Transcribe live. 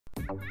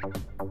Hello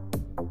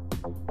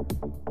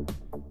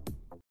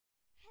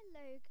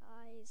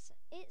guys,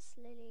 it's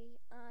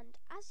Lily, and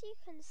as you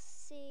can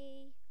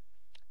see,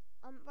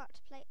 I'm about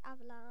to play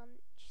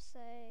Avalanche, so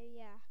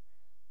yeah.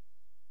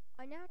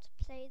 I know how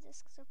to play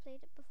this because I've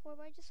played it before,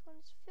 but I just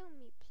wanted to film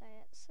me play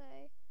it,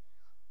 so,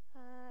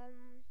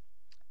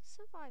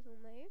 survival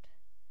mode,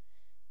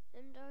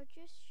 and I'll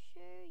just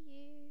show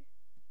you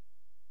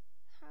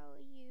how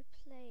you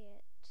play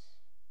it.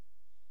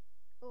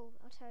 Oh,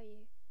 I'll tell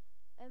you.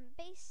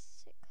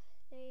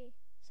 Basically,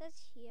 it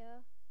says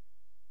here,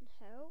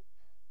 help.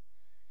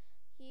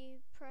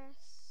 You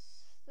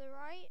press the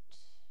right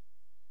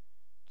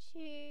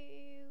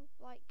to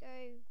like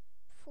go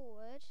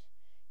forward,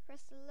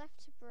 press the left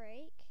to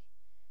brake,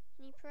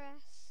 and you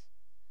press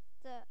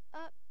the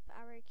up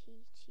arrow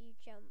key to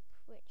jump,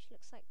 which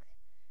looks like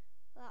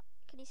that.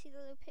 Can you see the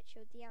little picture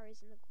with the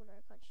arrows in the corner?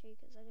 I can't show you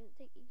because I don't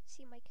think you can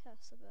see my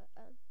cursor, but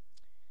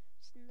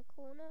it's in the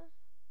corner.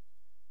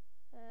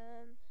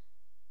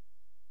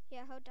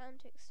 Yeah, hold down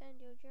to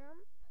extend your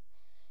jump.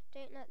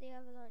 Don't let the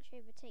avalanche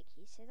overtake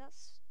you. So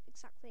that's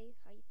exactly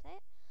how you play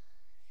it.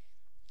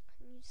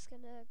 I'm just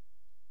gonna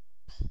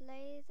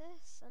play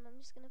this, and I'm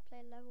just gonna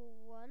play level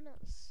 1 at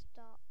the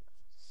start.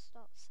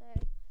 So I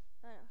don't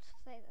know how to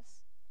play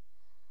this.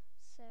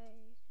 So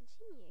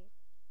continue.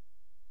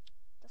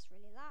 That's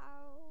really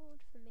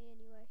loud for me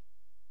anyway.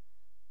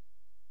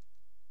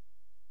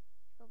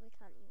 You probably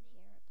can't even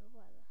hear it, but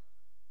whatever.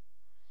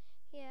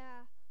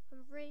 Yeah,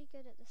 I'm really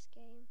good at this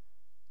game.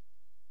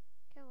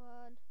 Go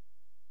on.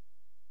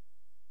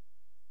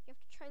 You have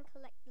to try and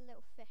collect the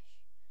little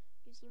fish.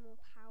 Gives you more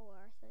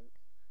power, I think.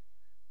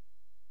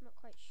 I'm not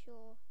quite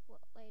sure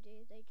what they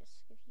do. They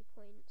just give you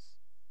points.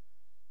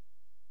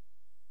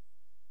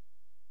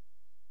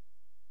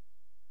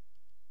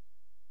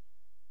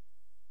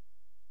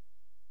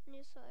 And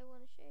here's what I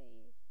want to show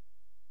you.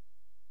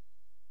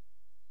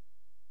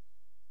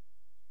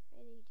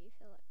 Really do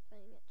feel like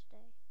playing it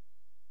today.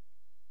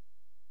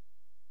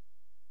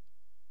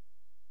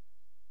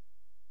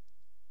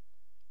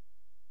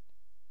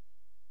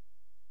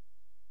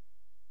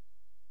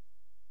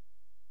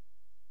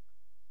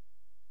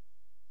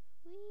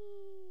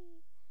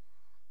 Whee!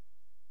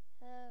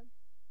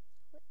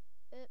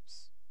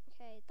 Oops.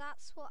 Okay,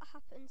 that's what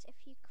happens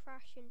if you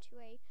crash into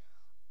a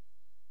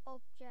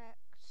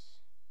object.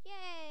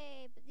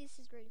 Yay! But this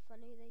is really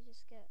funny. They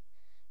just get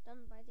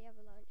done by the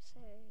avalanche.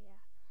 So yeah.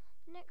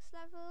 Next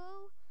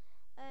level,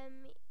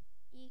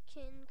 you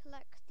can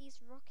collect these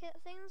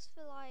rocket things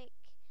for like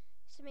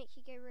to make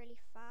you go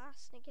really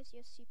fast, and it gives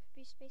you a super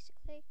boost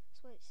basically. That's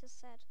what it just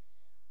said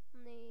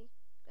on the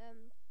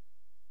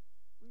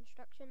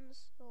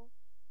instructions or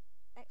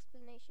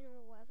explanation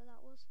or whatever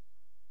that was.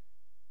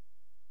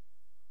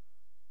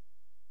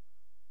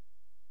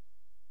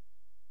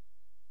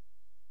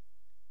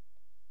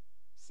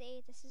 See,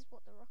 this is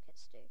what the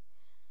rockets do.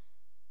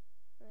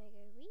 And they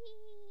go wee,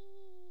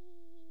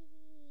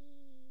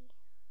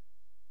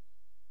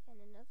 and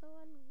another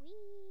one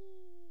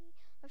wee.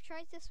 I've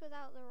tried this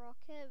without the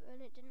rocket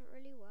and it didn't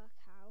really work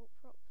out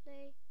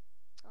properly.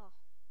 Oh,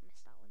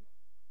 missed that one.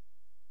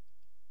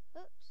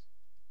 Oops.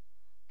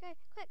 Go,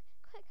 quick,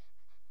 quick.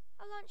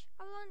 Avalanche,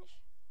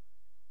 avalanche.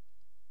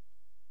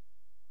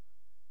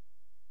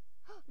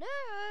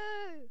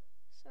 No!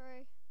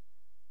 Sorry.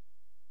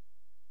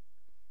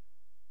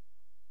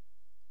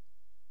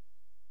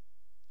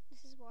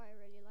 This is why I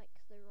really like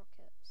the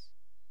rockets.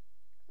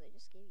 Because they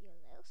just give you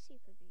a little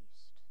super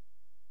boost.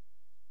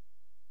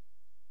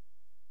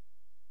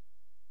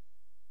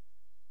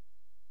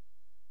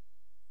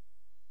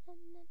 No!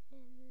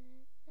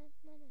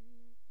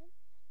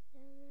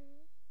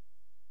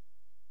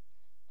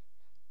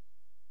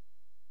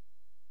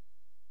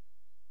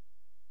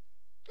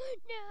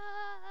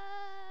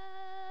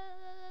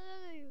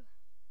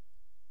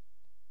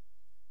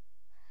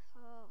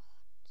 Oh,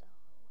 dull.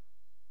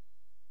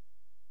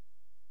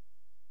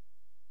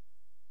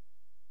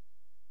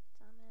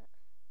 Damn it.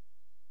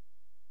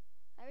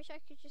 I wish I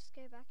could just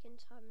go back in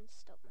time and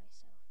stop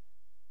myself.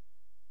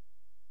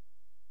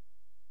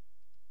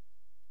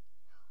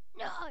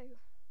 No!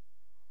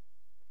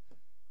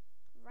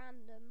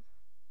 Random.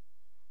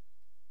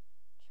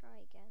 Try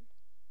again.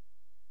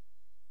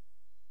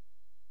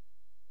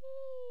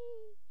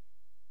 Whee!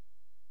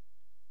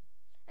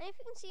 And if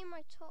you can see in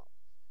my top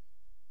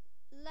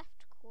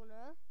left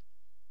corner,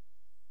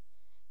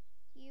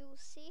 you'll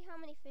see how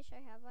many fish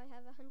I have. I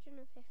have 150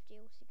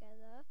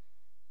 altogether.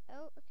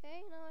 Oh,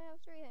 okay, now I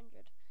have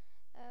 300.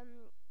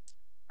 And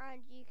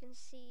you can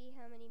see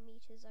how many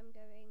meters I'm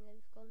going.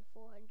 I've gone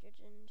 400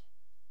 and,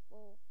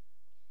 well,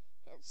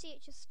 you can see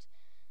it just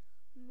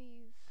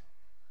move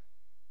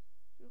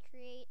and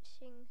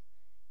creating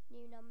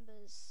new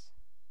numbers.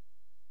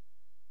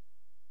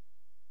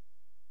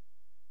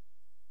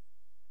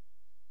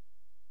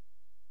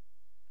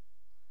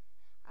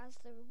 As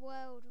the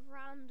world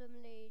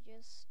randomly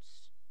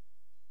just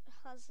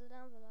has an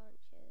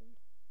avalanche in.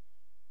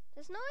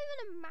 There's not even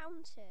a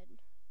mountain.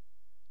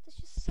 That's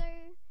just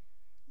so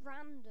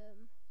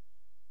random.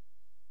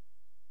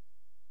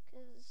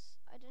 Because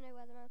I don't know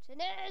where the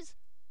mountain is.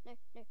 No,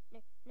 no,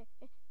 no, no,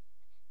 no.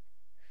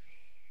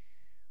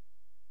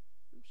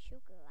 I'm so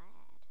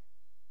glad.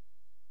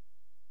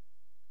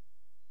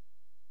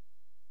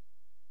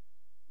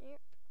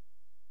 Nope.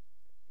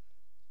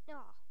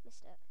 Ah,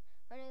 missed it.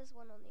 I know there's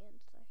one on the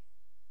end though.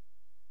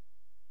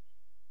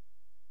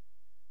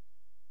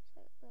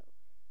 So little.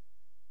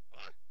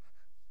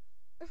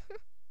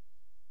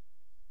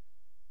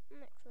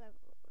 Next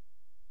level.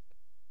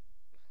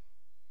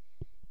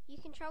 You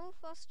can travel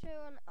faster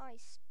on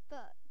ice,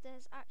 but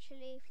there's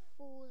actually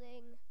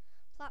falling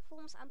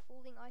platforms and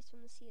falling ice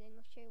from the ceiling.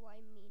 I'll show you what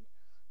I mean.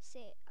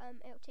 See,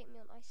 it'll take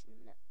me on ice in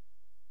a minute.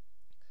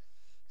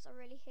 Because I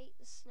really hate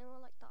the snow.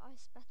 I like the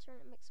ice better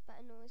and it makes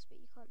better noise, but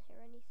you can't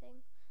hear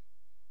anything.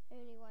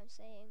 Only what I'm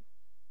saying.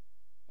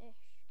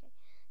 Ish.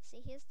 Okay.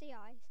 See, here's the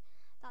ice.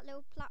 That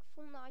little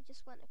platform that I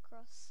just went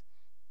across,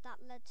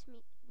 that led to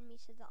me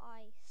to the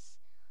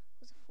ice,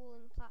 was a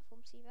falling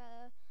platform. So you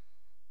better,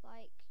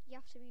 like, you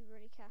have to be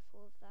really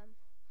careful of them.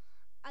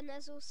 And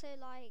there's also,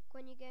 like,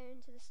 when you go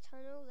into this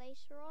tunnel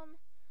later on,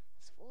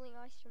 there's falling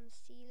ice from the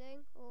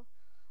ceiling. Or,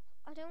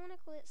 I don't want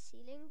to call it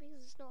ceiling because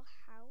it's not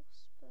a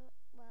house, but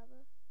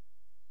whatever.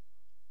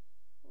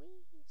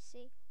 Whee!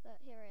 See, look,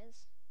 here it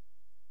is.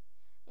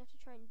 You have to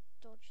try and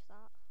dodge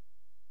that.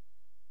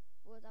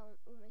 Well, that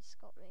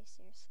almost got me,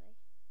 seriously.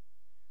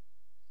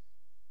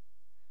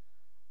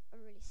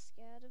 I'm really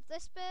scared of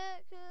this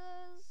bit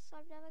because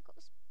I've never got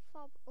this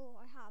far. Oh,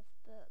 I have,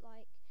 but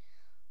like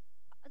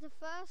the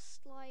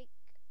first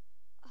 100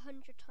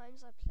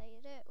 times I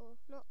played it, or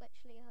not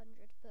literally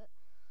 100, but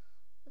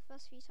the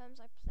first few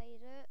times I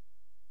played it,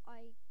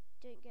 I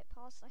didn't get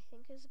past. I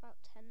think it was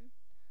about 10,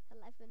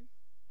 11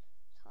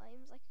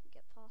 times I couldn't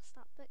get past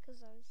that bit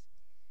because I was,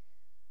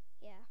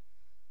 yeah.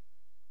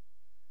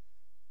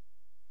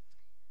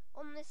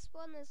 On this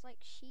one, there's like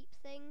sheep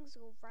things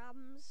or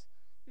rams,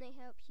 and they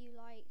help you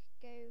like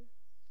go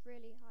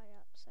really high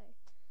up. So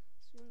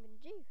that's what I'm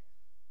gonna do.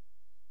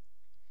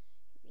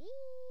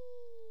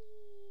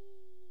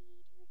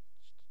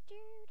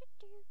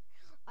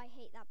 I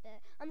hate that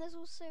bit. And there's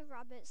also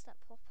rabbits that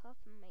pop up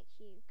and make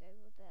you go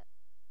a bit.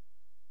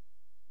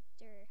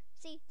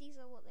 See, these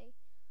are what they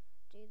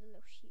do, the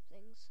little sheep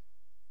things.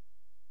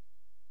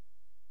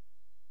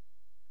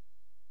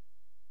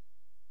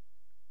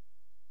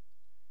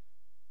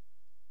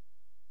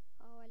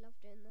 Oh, I love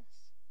doing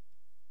this.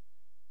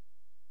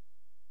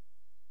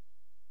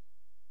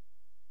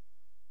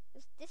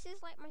 This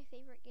is like my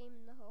favourite game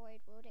in the whole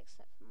wide world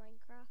except for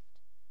Minecraft.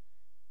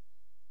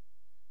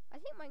 I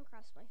think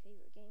Minecraft's my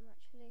favourite game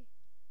actually.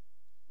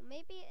 Or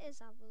maybe it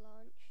is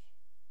Avalanche.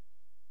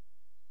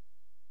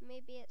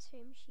 Maybe it's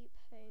Home Sheep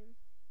Home.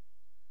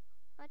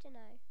 I don't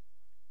know.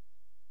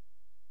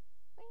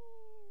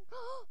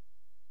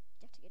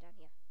 You have to go down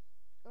here.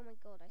 Oh my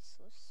god, I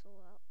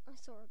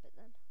saw a bit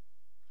then.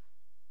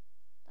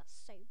 That's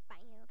so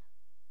bad.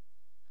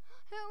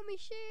 Help me,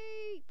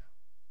 sheep!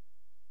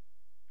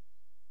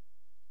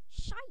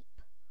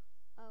 Sheep!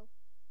 Oh.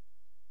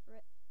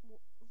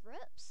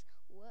 Rips?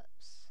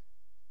 Whoops.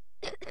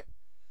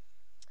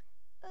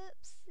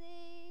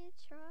 Oopsie,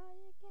 try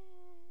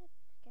again.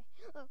 Okay.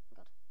 Oh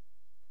god.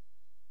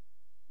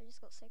 I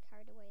just got so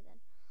carried away then.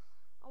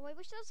 Oh, I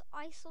wish there was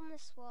ice on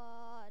this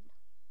one.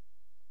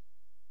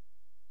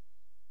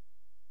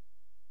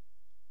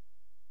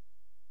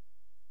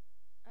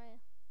 Oh.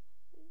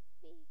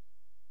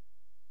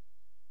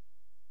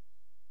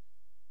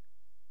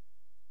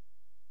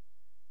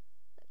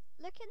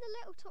 Look in the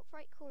little top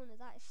right corner.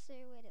 That is so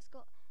weird. It's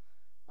got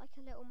like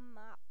a little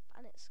map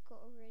and it's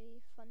got a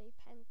really funny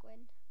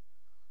penguin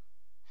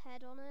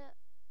head on it.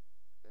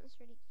 It's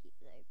really cute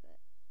though, but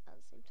at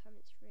the same time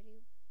it's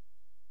really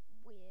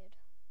weird.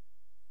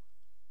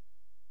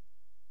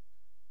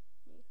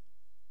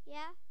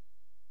 Yeah?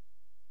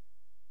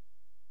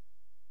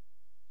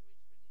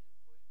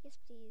 Yes,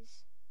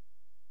 please.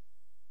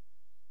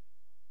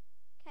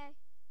 Okay.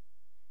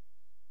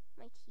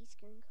 My tea's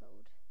going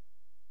cold.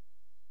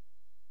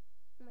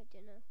 My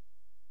dinner.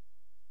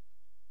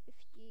 If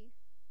you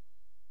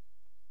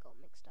got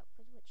mixed up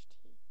with which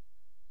tea.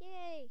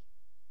 Yay!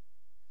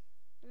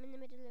 I'm in the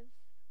middle of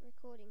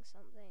recording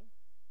something.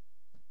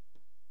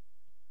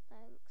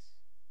 Thanks.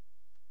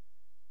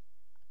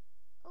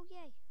 Oh,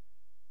 yay.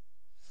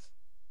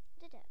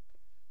 Did it.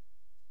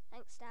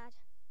 Thanks, Dad.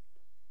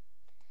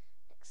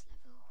 Next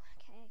level.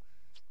 Okay.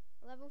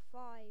 Level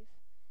 5.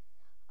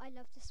 I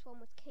love this one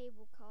with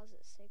cable cars.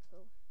 It's so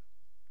cool.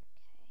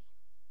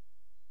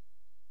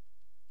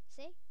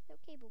 Okay. See?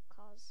 Little cable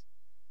cars.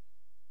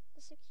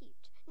 They're so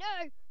cute.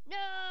 No! No!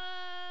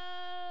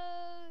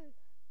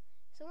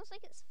 It's almost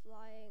like it's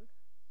flying.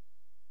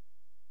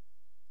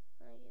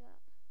 When I do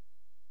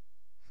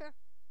that.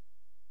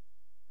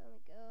 Oh my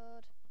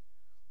god.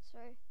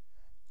 Sorry.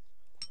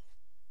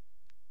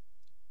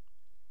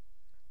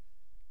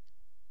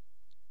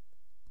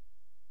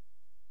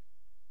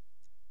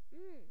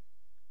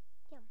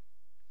 Yum.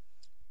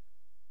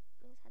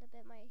 I just had a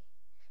bit of my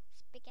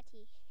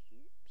spaghetti.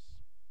 Oops.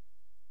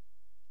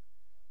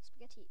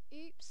 Spaghetti.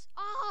 Oops.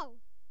 Oh!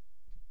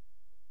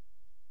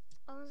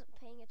 I wasn't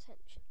paying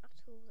attention at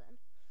all then.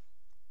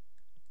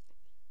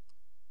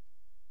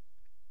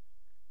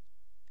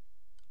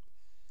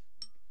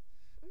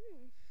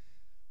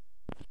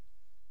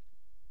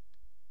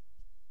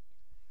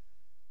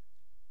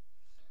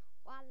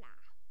 Voila.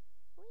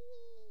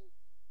 Whee!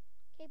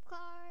 Cable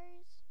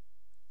cars.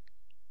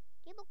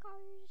 Cable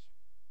cars.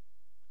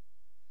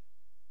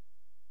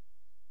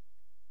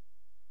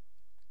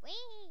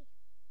 Whee!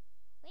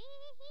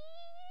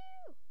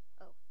 Wee-hoo!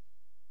 Oh.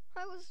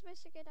 I was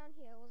supposed to go down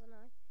here, wasn't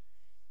I?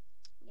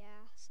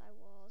 Yes, I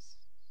was.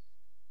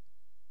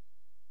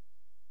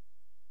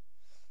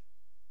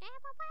 Get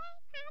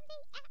away from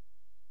the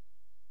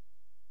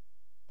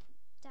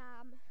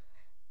damn.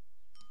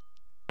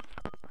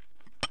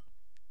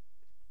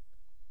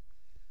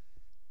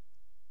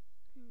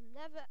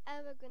 Never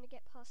ever gonna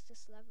get past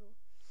this level.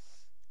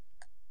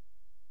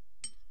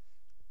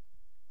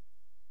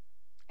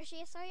 Actually,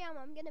 yes I am.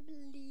 I'm gonna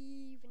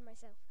believe in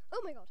myself.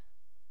 Oh my god.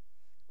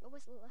 I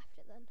almost left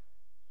it then.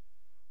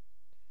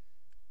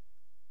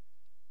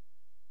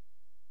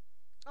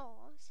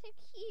 Oh, so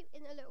cute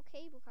in a little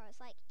cable car. It's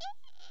like,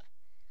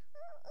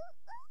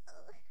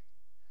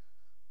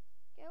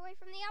 go away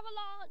from the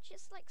avalanche.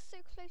 It's like so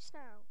close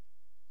now.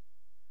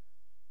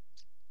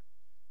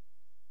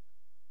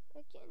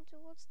 We're getting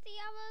towards the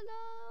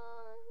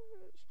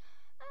avalanche.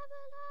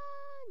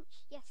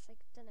 Avalanche. Yes,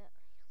 I've done it.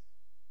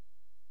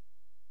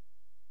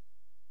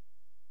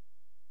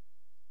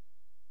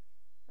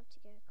 I have to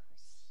go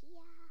across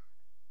here.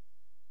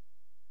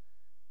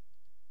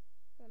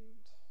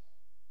 And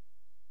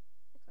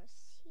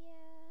across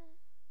here.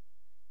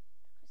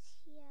 Across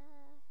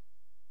here.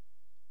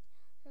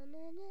 Na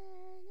na na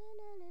na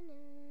na na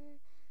na.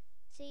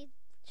 See,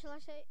 shall I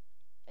say?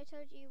 I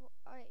told you what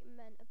I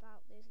meant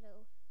about those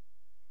little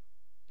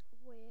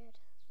weird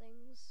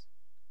things.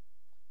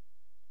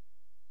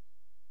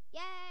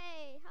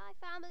 Yay! Hi,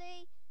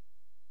 family.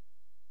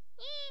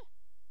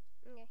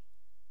 Okay.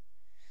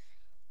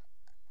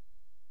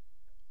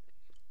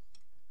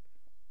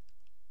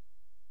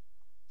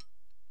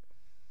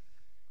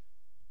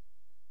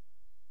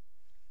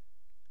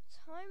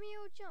 Time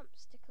your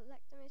jumps to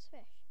collect the most fish.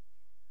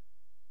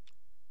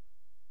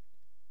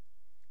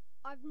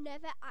 I've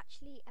never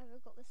actually ever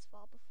got this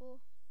far before.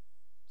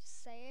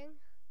 Just saying.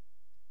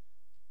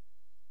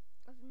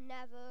 I've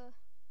never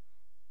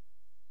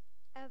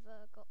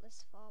ever got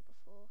this far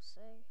before,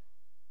 so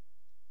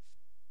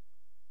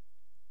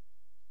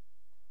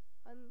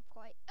I'm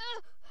quite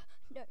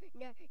no.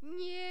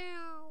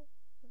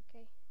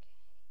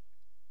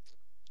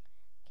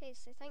 Okay,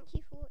 so thank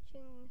you for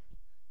watching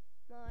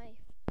my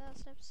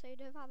first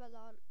episode of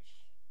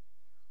Avalanche.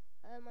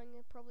 I'm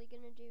probably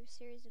gonna do a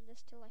series of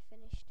this till I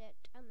finished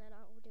it, and then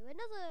I will do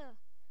another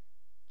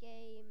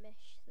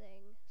game-ish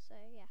thing. So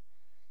yeah.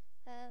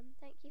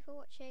 Thank you for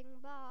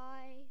watching.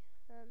 Bye.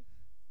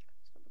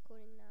 Stop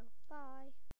recording now. Bye.